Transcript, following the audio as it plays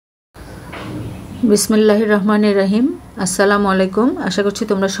বিসমিল্লাহির রহমানির রহিম। আসসালামু আলাইকুম। আশা করছি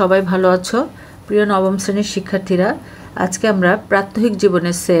তোমরা সবাই ভালো আছো। প্রিয় নবম শ্রেণীর শিক্ষার্থীরা, আজকে আমরা প্রাত্যহিক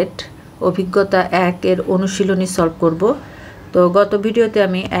জীবনের সেট অভিজ্ঞতা 1 এর অনুশীলনী সলভ করব। তো গত ভিডিওতে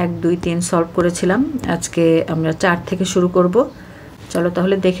আমি 1, 2, 3 সলভ করেছিলাম। আজকে আমরা 4 থেকে শুরু করব। চলো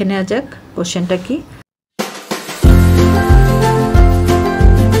তাহলে দেখে নেওয়া যাক কোশ্চেনটা কি।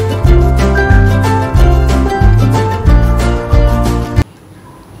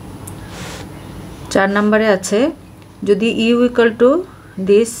 চার নম্বরে আছে, যদি you equal to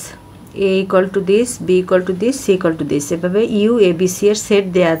this, A equal to this, B equal to this, C equal to this, এভাবে ইউ এ বি সি এর সেট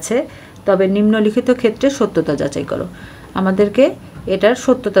দেওয়া আছে, তবে নিম্নলিখিত ক্ষেত্রে সত্যতা যাচাই করো। আমাদেরকে এটার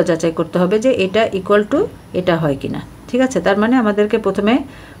সত্যতা যাচাই করতে হবে যে এটা ইকুয়াল টু এটা হয় কিনা। ঠিক আছে, তার মানে আমাদেরকে প্রথমে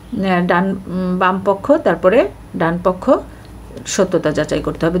বাম পক্ষ তারপরে ডান পক্ষ সত্যতা যাচাই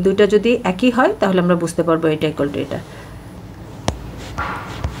করতে হবে। দুইটা যদি একই হয় তাহলে আমরা বুঝতে পারবো এটা ইকুয়াল টু এটা।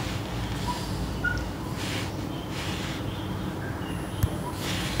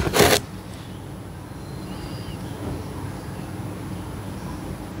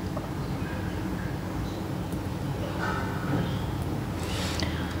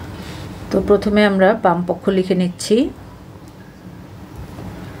 তো প্রথমে আমরা বাম পক্ষ লিখে নিচ্ছি,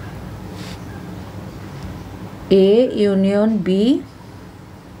 এ ইউনিয়ন বি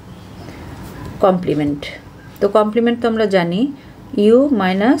কমপ্লিমেন্ট। তো কমপ্লিমেন্ট তো আমরা জানি you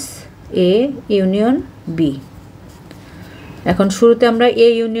minus A union B. এখন শুরুতে আমরা এ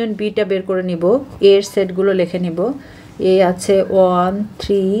ইউনিয়ন বিটা বের করে নিব। এর সেটগুলো লিখে নিব। এ আছে 1,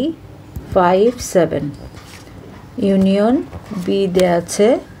 3, 5, 7, ইউনিয়ন বি দেয়া আছে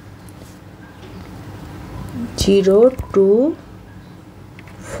 0, 2,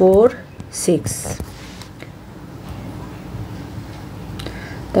 4, 6।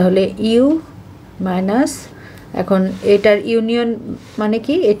 তাহলে ইউ মাইনাস, এখন এটার ইউনিয়ন মানে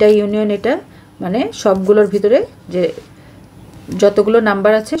কি, এটা ইউনিয়ন এটা মানে সবগুলোর ভিতরে যে যতগুলো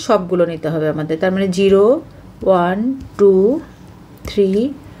নাম্বার আছে সবগুলো নিতে হবে আমাদের। তার মানে 0, 1, 2, 3,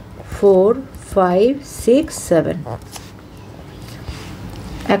 4, 5, 6, 7।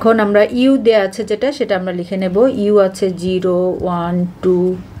 এখন আমরা ইউ দেয়া আছে যেটা, সেটা আমরা লিখে নেব। ইউ আছে 0, 1, 2,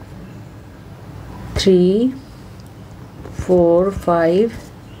 3, 4, 5,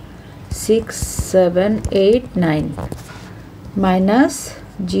 6, 7, 8, 9 মাইনাস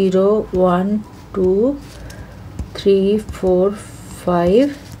 0, 1, 2, 3, 4, 5,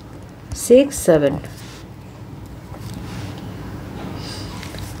 6, 7।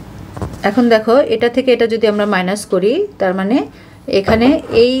 এখন দেখো এটা থেকে এটা যদি আমরা মাইনাস করি, তার মানে এখানে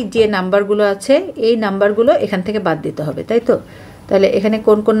এই যে নাম্বারগুলো আছে এই নাম্বারগুলো এখান থেকে বাদ দিতে হবে, তাই তো? তাহলে এখানে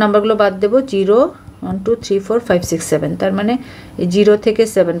কোন কোন নাম্বারগুলো বাদ দেব? 0, 1, 2, 3, 4, 5, 6, 7। তার মানে 0 থেকে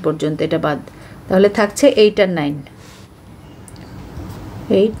 7 পর্যন্ত এটা বাদ। তাহলে থাকছে 8 আর 9,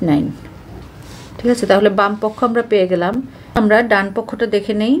 8, 9। ঠিক আছে, তাহলে বাম পক্ষ আমরা পেয়ে গেলাম। আমরা ডান পক্ষটা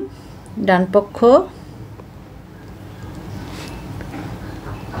দেখে নেই। ডান পক্ষ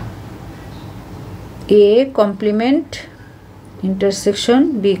এ কমপ্লিমেন্ট ইন্টারসেকশন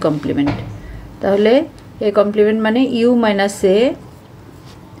বি কমপ্লিমেন্ট। তাহলে এ কমপ্লিমেন্ট মানে you minus A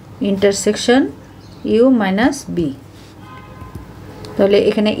intersection you minus B. তাহলে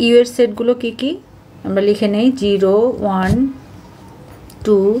এখানে ইউ এর সেটগুলো কি কি আমরা লিখে নেই। 0, 1,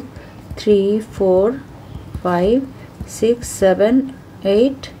 2, 3, 4, 5, 6, 7,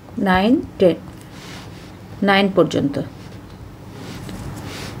 8, 9, 10, 9 পর্যন্ত।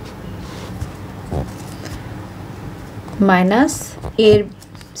 মাইনাস এর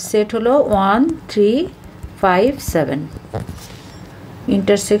সেট হলো 1, 3, 5, 7।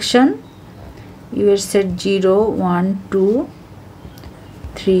 ইন্টারসেকশন ইউ এর সেট 0, 1, 2,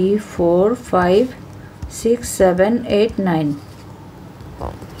 3, 4, 5, 6, 7, 8, 9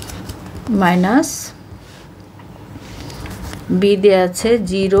 মাইনাস বি দেওয়া আছে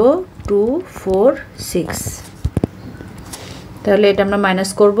 0, 2, 4, 6। তাহলে এটা আমরা মাইনাস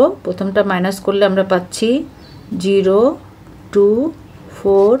করব। প্রথমটা মাইনাস করলে আমরা পাচ্ছি 0, 2,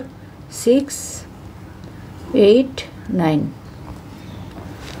 4, 6, 8, 9।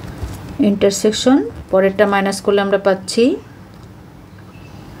 ইন্টারসেকশন পরেরটা মাইনাস করলে আমরা পাচ্ছি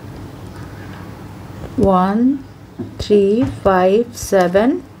 1, 3, 5, 7,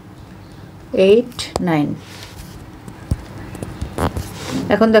 8, 9।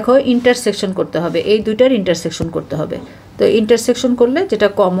 এখন দেখো ইন্টারসেকশন করতে হবে, এই দুইটার ইন্টারসেকশন করতে হবে। তো ইন্টারসেকশন করলে যেটা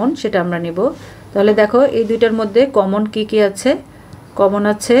কমন সেটা আমরা নেব। তাহলে দেখো এই দুইটার মধ্যে কমন কি কি আছে? কমন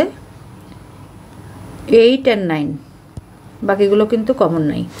আছে 8 আর 9, বাকিগুলো কিন্তু কমন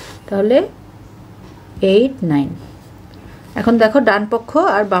নাই। তাহলে 8, 9। এখন দেখো ডান পক্ষ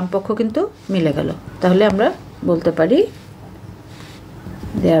আর বাম পক্ষ কিন্তু মিলে গেল। তাহলে আমরা বলতে পারি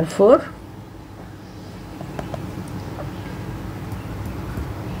therefore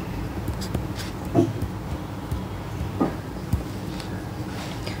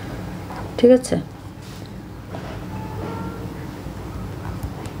ঠিক আছে।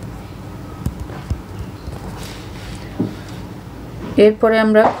 এরপরে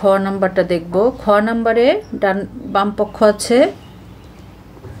আমরা খ নাম্বারটা দেখব। খ নাম্বারে বাম পক্ষ আছে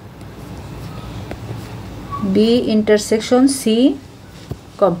বি ইন্টারসেকশন সি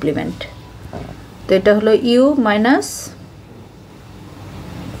কমপ্লিমেন্ট। তো এটা হলো you minus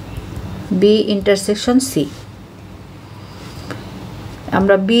B intersection C.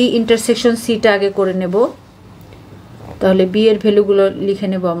 আমরা বি ইন্টারসেকশন সিটা আগে করে নেব। তাহলে বি এর ভ্যালুগুলো লিখে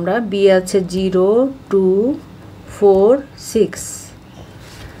নেব আমরা। বি আছে 0 2 4 6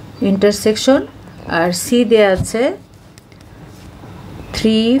 ইন্টারসেকশন, আর সি দেয়া আছে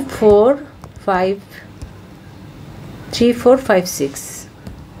 3 4 5 6।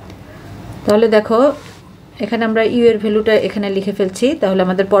 তাহলে দেখো এখানে আমরা ইউ এর ভ্যালুটা এখানে লিখে ফেলছি। তাহলে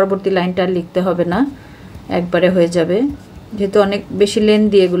আমাদের পরবর্তী লাইনটা আর লিখতে হবে না, একবারে হয়ে যাবে, যেহেতু অনেক বেশি লেন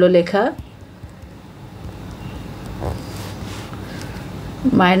দিয়ে এগুলো লেখা।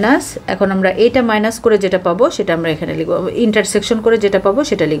 মাইনাস, এখন আমরা এইটা মাইনাস করে যেটা পাবো সেটা আমরা এখানে লিখব, ইন্টারসেকশন করে যেটা পাবো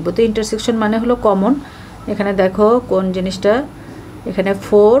সেটা লিখব। তো ইন্টারসেকশন মানে হলো কমন। এখানে দেখো কোন জিনিসটা, এখানে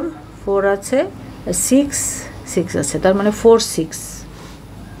 4 4 আছে, 6 6 আছে, তার মানে 4 6।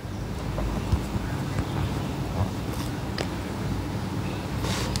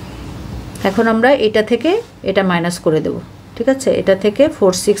 এখন আমরা এটা থেকে এটা মাইনাস করে দেব, ঠিক আছে। এটা থেকে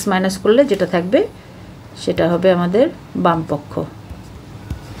 4 6 মাইনাস করলে যেটা থাকবে সেটা হবে আমাদের বাম পক্ষ।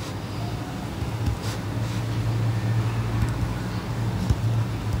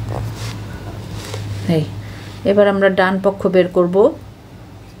 এবার আমরা ডান পক্ষ বের করব।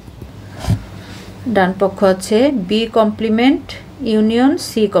 ডান পক্ষ আছে B complement union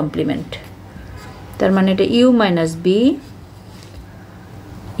C complement. তার মানে এটা you minus B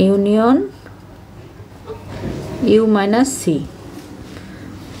union you minus C.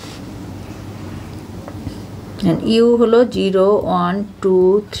 You হলো 0 1 2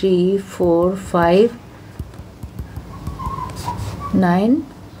 3 4 5 9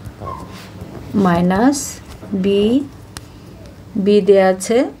 মাইনাস বি, বি দেয়া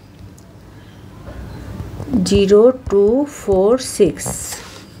আছে 0 2 4 6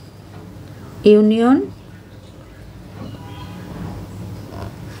 ইউনিয়ন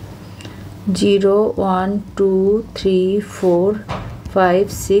 0 1 2 3 4 5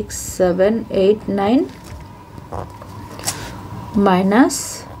 6 7 8 9 মাইনাস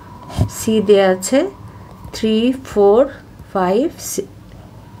সি দেয়া আছে 3 4 5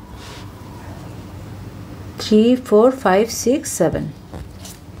 6 7।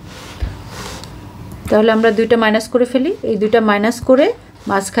 তাহলে আমরা দুইটা মাইনাস করে ফেলি। এই দুইটা মাইনাস করে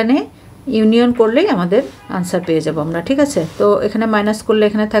মাঝখানে ইউনিয়ন করলেই আমাদের আনসার পেয়ে যাব আমরা, ঠিক আছে। তো এখানে মাইনাস করলে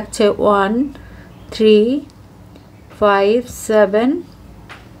এখানে থাকছে 1 3 5 7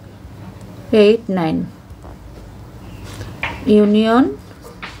 8 9 ইউনিয়ন,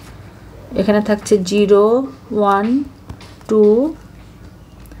 এখানে থাকছে 0 1 2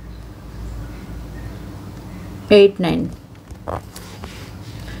 8 9।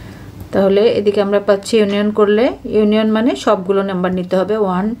 তাহলে এদিকে আমরা পাচ্ছি ইউনিয়ন করলে, ইউনিয়ন মানে সবগুলো নাম্বার নিতে হবে,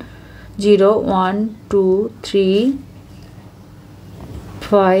 1 0 1 2 3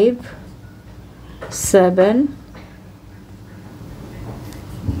 5 7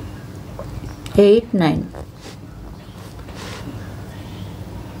 8 9।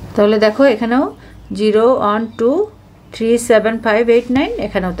 তাহলে দেখো এখানেও 0 1 2 3 7 5 8 9,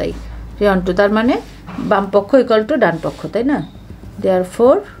 এখানেও তাই 3 1 2, তার মানে বাম পক্ষ ইকুয়াল টু ডান পক্ষ, তাই না।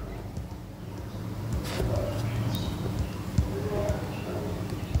 দেয়ারফর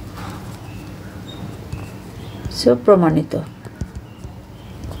প্রমাণিত।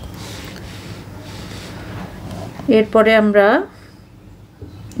 এরপরে আমরা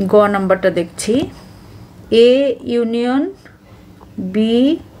গ নাম্বারটা দেখছি। এ ইউনিয়ন বি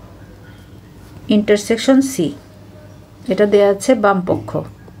ইন্টারসেকশন সি, এটা দেয়া আছে বাম পক্ষ।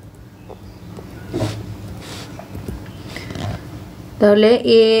 তাহলে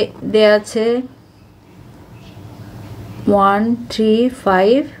এ দেয়া আছে 1 3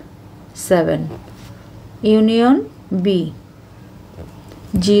 5 7 ইউনিয়ন বি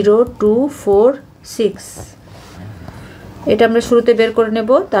 0 2 4 6। এটা আমরা শুরুতে বের করে নেব,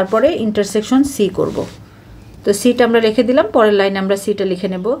 তারপরে ইন্টারসেকশন সি করব। তো সিটা আমরা লিখে দিলাম, পরের লাইনে আমরা সিটা লিখে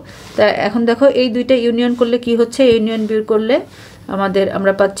নেব। তা এখন দেখো এই দুইটা ইউনিয়ন করলে কি হচ্ছে, ইউনিয়ন বের করলে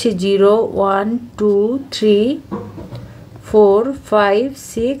আমরা পাচ্ছি 0 1 2 3 4 5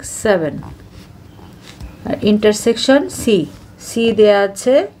 6 7 আর ইন্টারসেকশন সি, সি দেয়া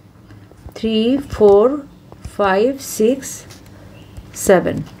আছে 3 4 5 6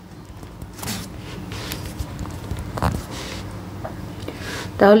 7।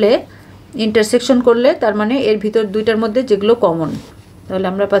 তাহলে ইন্টারসেকশন করলে তার মানে এর ভিতর দুইটার মধ্যে যেগুলো কমন, তাহলে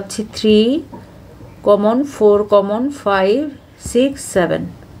আমরা পাচ্ছি 3 কমন, 4 কমন, 5 6 7।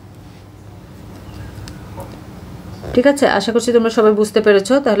 ঠিক আছে, আশা করছি তোমরা সবাই বুঝতে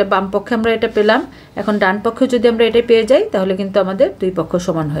পেরেছো। তাহলে বাম পক্ষে আমরা এটা পেলাম, এখন ডান পক্ষে যদি আমরা এটা পেয়ে যাই তাহলে কিন্তু আমাদের দুই পক্ষ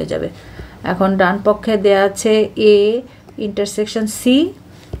সমান হয়ে যাবে। এখন ডান পক্ষে দেয়া আছে A intersection C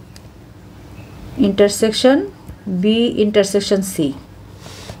intersection B intersection C.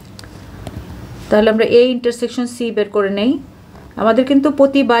 তাহলে আমরা এ ইন্টারসেকশন সি বের করে নেই। আমাদের কিন্তু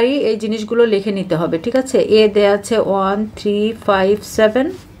প্রতিবারই এই জিনিসগুলো লিখে নিতে হবে। ঠিক আছে, এ দেয়া আছে 1 3 5 7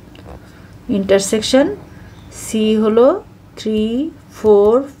 ইন্টারসেকশন, সি হলো 3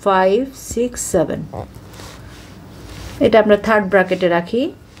 4 5 6 7। এটা আমরা থার্ড ব্র্যাকেটে রাখি,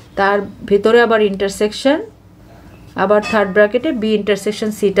 তার ভিতরে আবার ইন্টারসেকশন, আবার থার্ড ব্র্যাকেটে বি ইন্টারসেকশন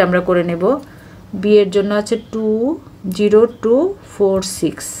সিটা আমরা করে নেব। বি এর জন্য আছে 2 0 2 4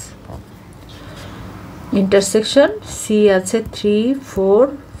 6 ইন্টারসেকশন, সি আছে 3 4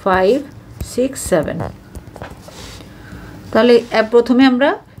 5 6 7। তাহলে প্রথমে আমরা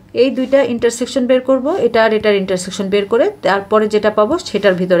এই দুইটা ইন্টারসেকশন বের করব, এটা আর এটার ইন্টারসেকশন বের করে তারপরে যেটা পাবো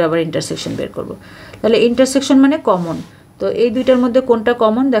সেটার ভিতরে আবার ইন্টারসেকশন বের করব। তাহলে ইন্টারসেকশন মানে কমন, তো এই দুইটার মধ্যে কোনটা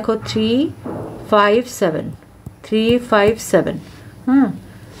কমন দেখো, 3 5 7 3 5 7। হ্যাঁ,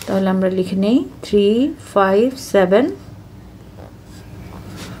 তাহলে আমরা লিখে নেই 3 5 7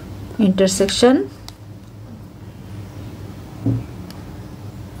 ইন্টারসেকশন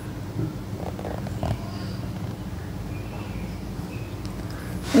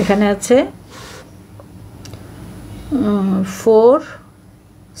এখানে আছে 4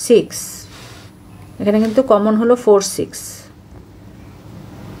 6, এখানে কিন্তু কমন হলো 4 6।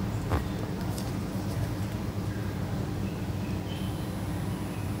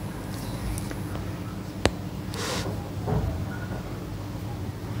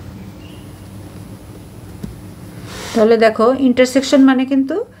 তাহলে দেখো ইন্টারসেকশন মানে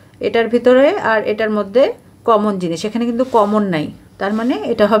কিন্তু এটার ভিতরে আর এটার মধ্যে কমন জিনিস, এখানে কিন্তু কমন নাই, তার মানে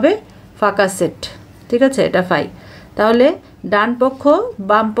এটা হবে ফাঁকা সেট। ঠিক আছে, এটা ফাই। তাহলে ডান পক্ষ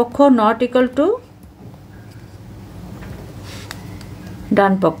বাম পক্ষ নট ইকুয়াল টু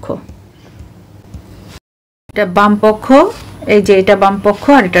ডান পক্ষ, এটা বাম পক্ষ, এই যে এটা বাম পক্ষ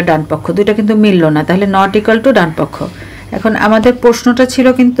আর এটা ডান পক্ষ, দুইটা কিন্তু মিললো না, তাহলে নট ইকুয়াল টু ডান পক্ষ। এখন আমাদের প্রশ্নটা ছিল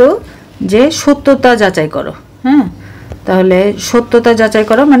কিন্তু যে সত্যতা যাচাই করো। হ্যাঁ, তাহলে সত্যতা যাচাই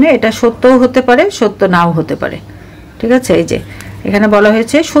করো মানে এটা সত্যও হতে পারে সত্য নাও হতে পারে। ঠিক আছে, এই যে এখানে বলা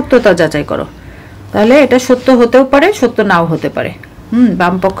হয়েছে সত্যতা যাচাই করো, তাহলে এটা সত্য হতেও পারে সত্য নাও হতে পারে।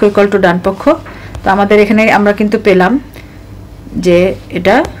 বাম পক্ষ ইকুয়াল টু ডান পক্ষ, তো আমাদের এখানে আমরা কিন্তু পেলাম যে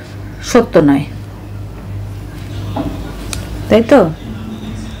এটা সত্য নয়, তাই তো,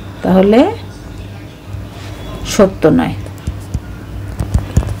 তাহলে সত্য নয়।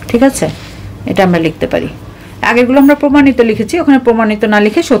 ঠিক আছে, এটা আমরা লিখতে পারি। আগেরগুলো আমরা প্রমাণিত লিখেছি, ওখানে প্রমাণিত না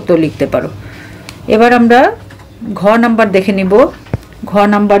লিখে সত্য লিখতে পারো। এবার আমরা ঘ নাম্বার দেখে নিব। ঘ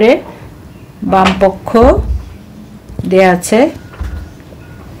নাম্বারে বাম পক্ষ দেয়া আছে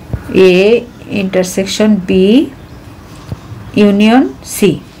A intersection B union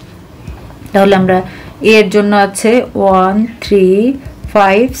C. তাহলে আমরা এর জন্য আছে 1 3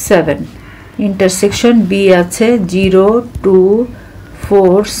 5 7 ইন্টারসেকশন বি আছে 0 2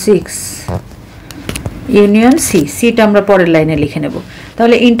 4 6 ইউনিয়ন সি। সিটা আমরা পরের লাইনে লিখে নেব।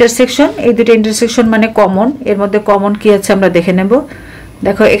 তাহলে ইন্টারসেকশন, এই দুটো ইন্টারসেকশন মানে কমন, এর মধ্যে কমন কি আছে আমরা দেখে নেব।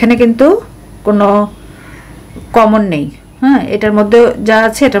 দেখো এখানে কিন্তু কোনো কমন নেই। হ্যাঁ, এটার মধ্যে যা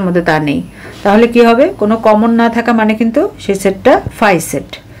আছে এটার মধ্যে তা নেই, তাহলে কি হবে, কোনো কমন না থাকা মানে কিন্তু সেই সেটটা ফাই সেট।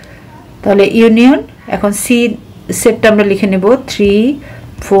 তাহলে ইউনিয়ন, এখন সি সেটটা আমরা লিখে নেব 3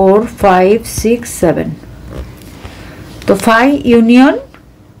 4 5 6 7। তো ফাই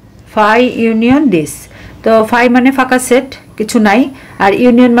ইউনিয়ন দিস, তো ফাই মানে ফাঁকা সেট, কিছু নাই, আর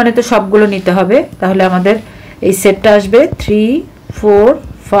ইউনিয়ন মানে তো সবগুলো নিতে হবে, তাহলে আমাদের এই সেটটা আসবে 3 4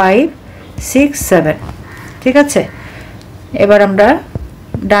 5 6 7। ঠিক আছে, এবার আমরা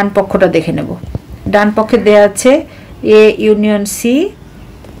ডান পক্ষটা দেখে নেব। ডান পক্ষে দেয়া আছে এ union C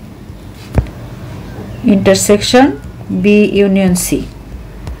intersection B union C.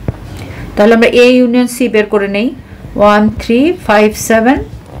 তাহলে আমরা এ ইউনিয়ন সি বের করে নেই। 1 3 5 7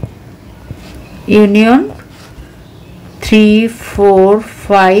 ইউনিয়ন 3 4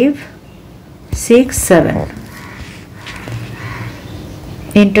 5 6 7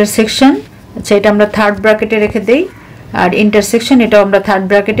 ইন্টারসেকশন, আচ্ছা এটা আমরা থার্ড ব্র্যাকেটে রেখে দেই, আর ইন্টারসেকশন এটাও আমরা থার্ড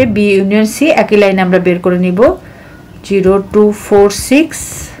ব্র্যাকেটে বি ইউনিয়ন সি একই লাইনে আমরা বের করে নিব। 0 2 4 6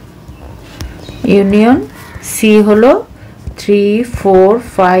 ইউনিয়ন সি হলো 3 4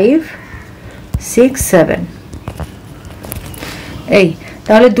 5 6 7। এই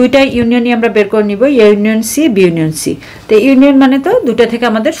তাহলে দুইটা ইউনিয়নই আমরা বের করে নিব, এ union C, B union C. তো ইউনিয়ন মানে তো দুইটা থেকে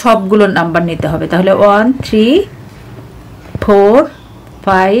আমাদের সবগুলো নাম্বার নিতে হবে। তাহলে 1 3 4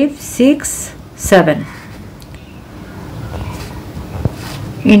 5 6 7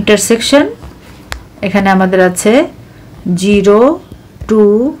 ইন্টারসেকশন এখানে আমাদের আছে 0 2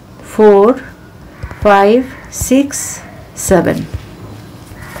 4 5 6 7।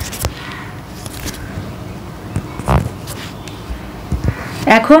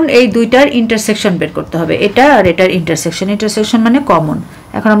 এখন এই দুইটার ইন্টারসেকশন বের করতে হবে, এটা আর এটার ইন্টারসেকশন। ইন্টারসেকশন মানে কমন।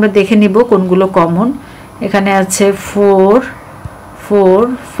 এখন আমরা দেখে নিব কোনগুলো কমন। এখানে আছে 4 4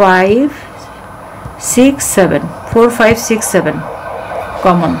 5 6 7 4 5 6 7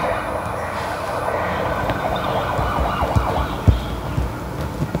 কমন।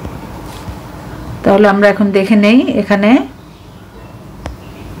 তাহলে আমরা এখন দেখে নেই এখানে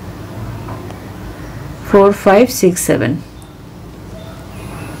 4 5 6 7।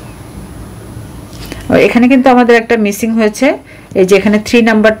 এখানে কিন্তু আমাদের একটা মিসিং হয়েছে, এই যে এখানে 3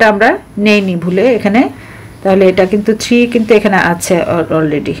 নাম্বারটা আমরা নেইনি ভুলে এখানে। তাহলে এটা কিন্তু 3 কিন্তু এখানে আছে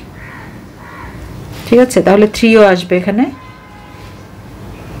অলরেডি, ঠিক আছে। তাহলে 3ও আসবে এখানে।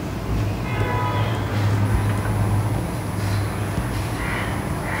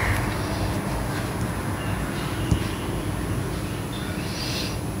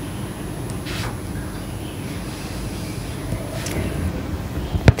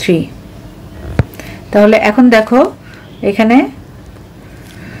 তাহলে এখন দেখো এখানে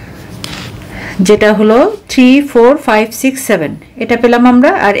যেটা হলো 3 4 5 6 7 এটা পেলাম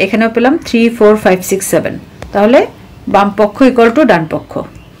আমরা, আর এখানেও পেলাম 3 4 5 6 7। তাহলে বাম পক্ষ ইকুয়াল টু ডান পক্ষ।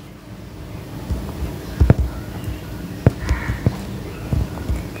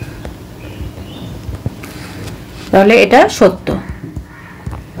 তাহলে এটা সত্য।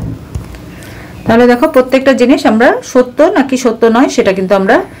 তাহলে দেখো প্রত্যেকটা জিনিস আমরা সত্য নাকি সত্য নয় সেটা কিন্তু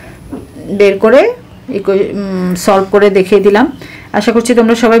আমরা বের করে সলভ করে দেখিয়ে দিলাম। আশা করছি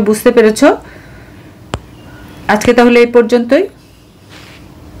তোমরা সবাই বুঝতে পেরেছো। আজকে তাহলে এই পর্যন্তই।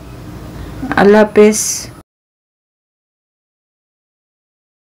 আল্লাহ হাফেজ।